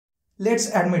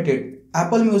Let's admit it,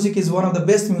 Apple Music is one of the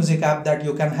best music app that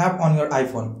you can have on your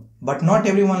iPhone. But not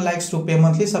everyone likes to pay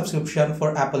monthly subscription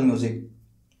for Apple Music.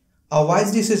 A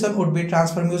wise decision would be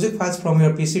transfer music files from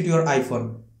your PC to your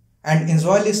iPhone and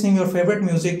enjoy listening your favorite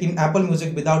music in Apple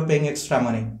Music without paying extra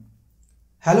money.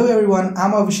 Hello everyone,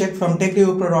 I'm Abhishek from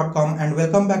techreviewpro.com and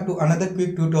welcome back to another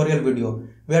quick tutorial video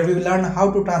where we will learn how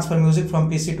to transfer music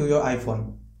from PC to your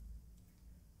iPhone.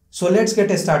 So let's get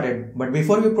started. But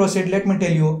before we proceed, let me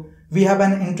tell you, we have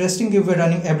an interesting giveaway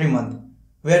running every month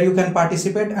where you can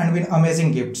participate and win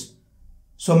amazing gifts.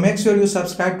 So make sure you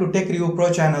subscribe to Tech Review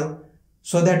Pro channel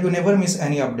so that you never miss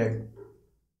any update.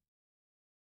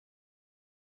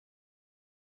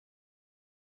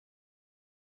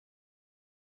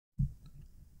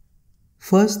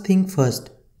 First thing first,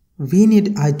 we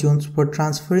need iTunes for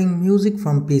transferring music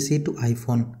from PC to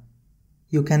iPhone.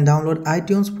 You can download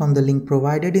iTunes from the link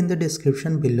provided in the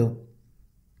description below.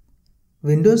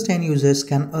 Windows 10 users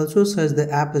can also search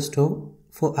the App Store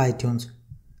for iTunes.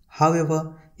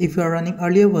 However, if you are running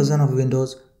earlier version of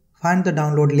Windows, find the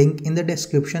download link in the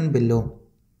description below.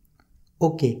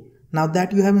 Okay, now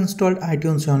that you have installed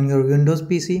iTunes on your Windows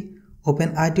PC,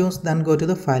 open iTunes, then go to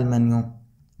the File menu.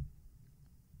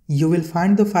 You will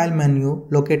find the File menu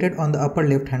located on the upper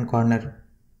left hand corner.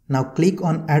 Now click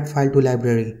on Add File to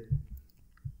Library.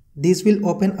 This will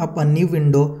open up a new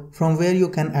window from where you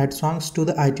can add songs to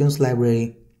the iTunes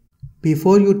library.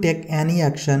 Before you take any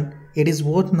action, it is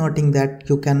worth noting that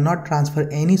you cannot transfer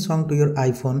any song to your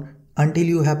iPhone until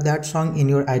you have that song in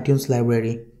your iTunes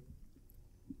library.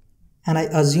 And I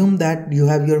assume that you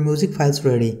have your music files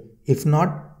ready. If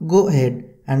not, go ahead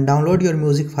and download your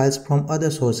music files from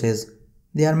other sources.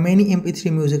 There are many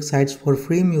MP3 music sites for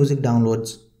free music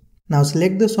downloads. Now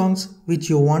select the songs which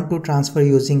you want to transfer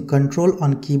using Ctrl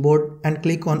on keyboard and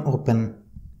click on Open.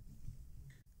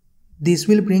 This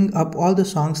will bring up all the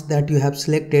songs that you have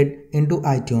selected into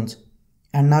iTunes.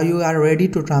 And now you are ready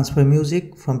to transfer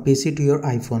music from PC to your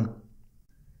iPhone.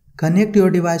 Connect your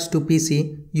device to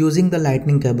PC using the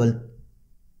lightning cable.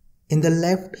 In the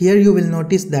left here you will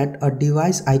notice that a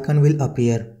device icon will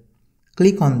appear.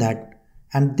 Click on that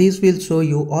and this will show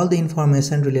you all the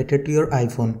information related to your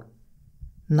iPhone.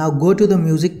 Now go to the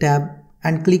Music tab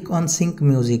and click on Sync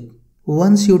Music.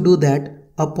 Once you do that,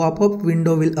 a pop-up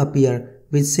window will appear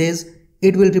which says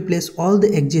it will replace all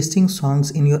the existing songs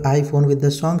in your iPhone with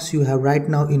the songs you have right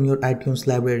now in your iTunes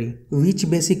library. Which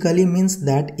basically means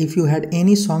that if you had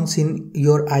any songs in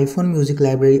your iPhone music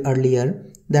library earlier,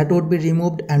 that would be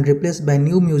removed and replaced by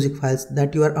new music files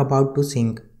that you are about to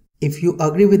sync. If you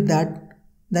agree with that,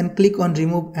 then click on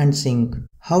Remove and Sync.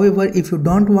 However, if you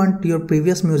don't want your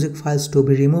previous music files to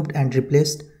be removed and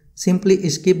replaced, simply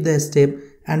skip the step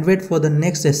and wait for the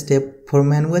next step for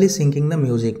manually syncing the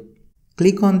music.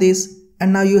 Click on this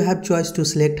and now you have choice to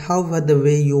select however the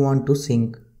way you want to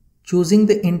sync. Choosing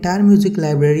the entire music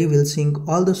library will sync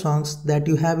all the songs that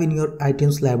you have in your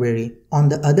iTunes library. On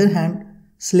the other hand,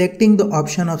 selecting the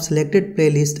option of selected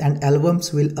playlist and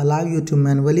albums will allow you to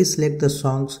manually select the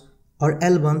songs or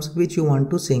albums which you want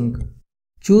to sync.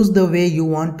 Choose the way you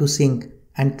want to sync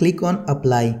and click on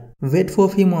Apply. Wait for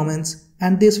a few moments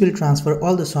and this will transfer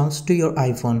all the songs to your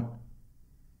iPhone.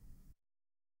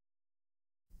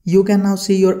 You can now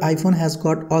see your iPhone has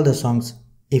got all the songs.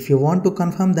 If you want to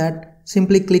confirm that,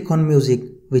 simply click on Music,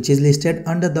 which is listed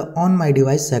under the On My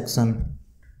Device section.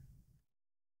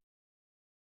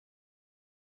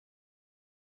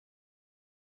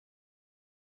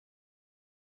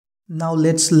 Now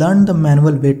let's learn the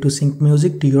manual way to sync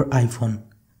music to your iPhone.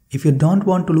 If you don't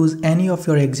want to lose any of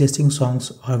your existing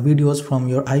songs or videos from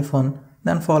your iPhone,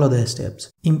 then follow the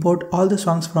steps. Import all the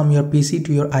songs from your PC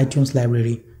to your iTunes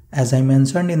library, as I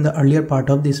mentioned in the earlier part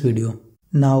of this video.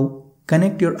 Now,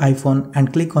 connect your iPhone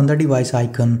and click on the device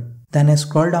icon. Then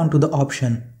scroll down to the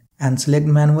option and select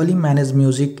Manually Manage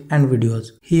Music and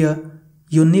Videos. Here,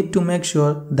 you need to make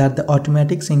sure that the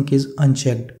automatic sync is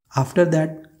unchecked. After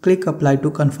that, click Apply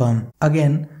to confirm.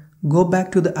 Again, go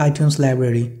back to the iTunes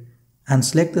library and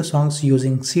select the songs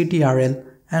using CTRL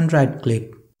and right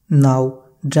click. Now,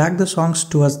 drag the songs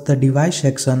towards the device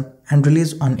section and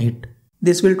release on it.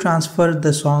 This will transfer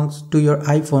the songs to your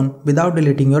iPhone without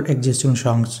deleting your existing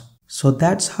songs. So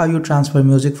that's how you transfer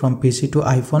music from PC to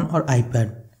iPhone or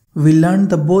iPad. We learned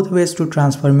the both ways to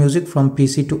transfer music from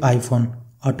PC to iPhone,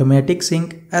 automatic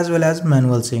sync as well as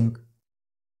manual sync.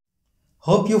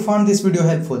 Hope you found this video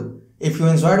helpful. If you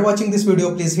enjoyed watching this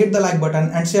video, please hit the like button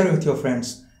and share it with your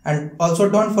friends. And also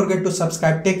don't forget to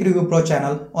subscribe Tech Review Pro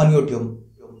channel on YouTube.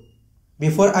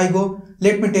 Before I go,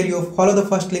 let me tell you, follow the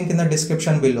first link in the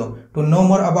description below to know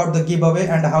more about the giveaway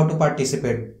and how to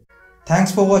participate.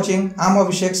 Thanks for watching. I'm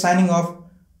Abhishek signing off.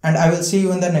 and I will see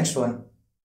you in the next one.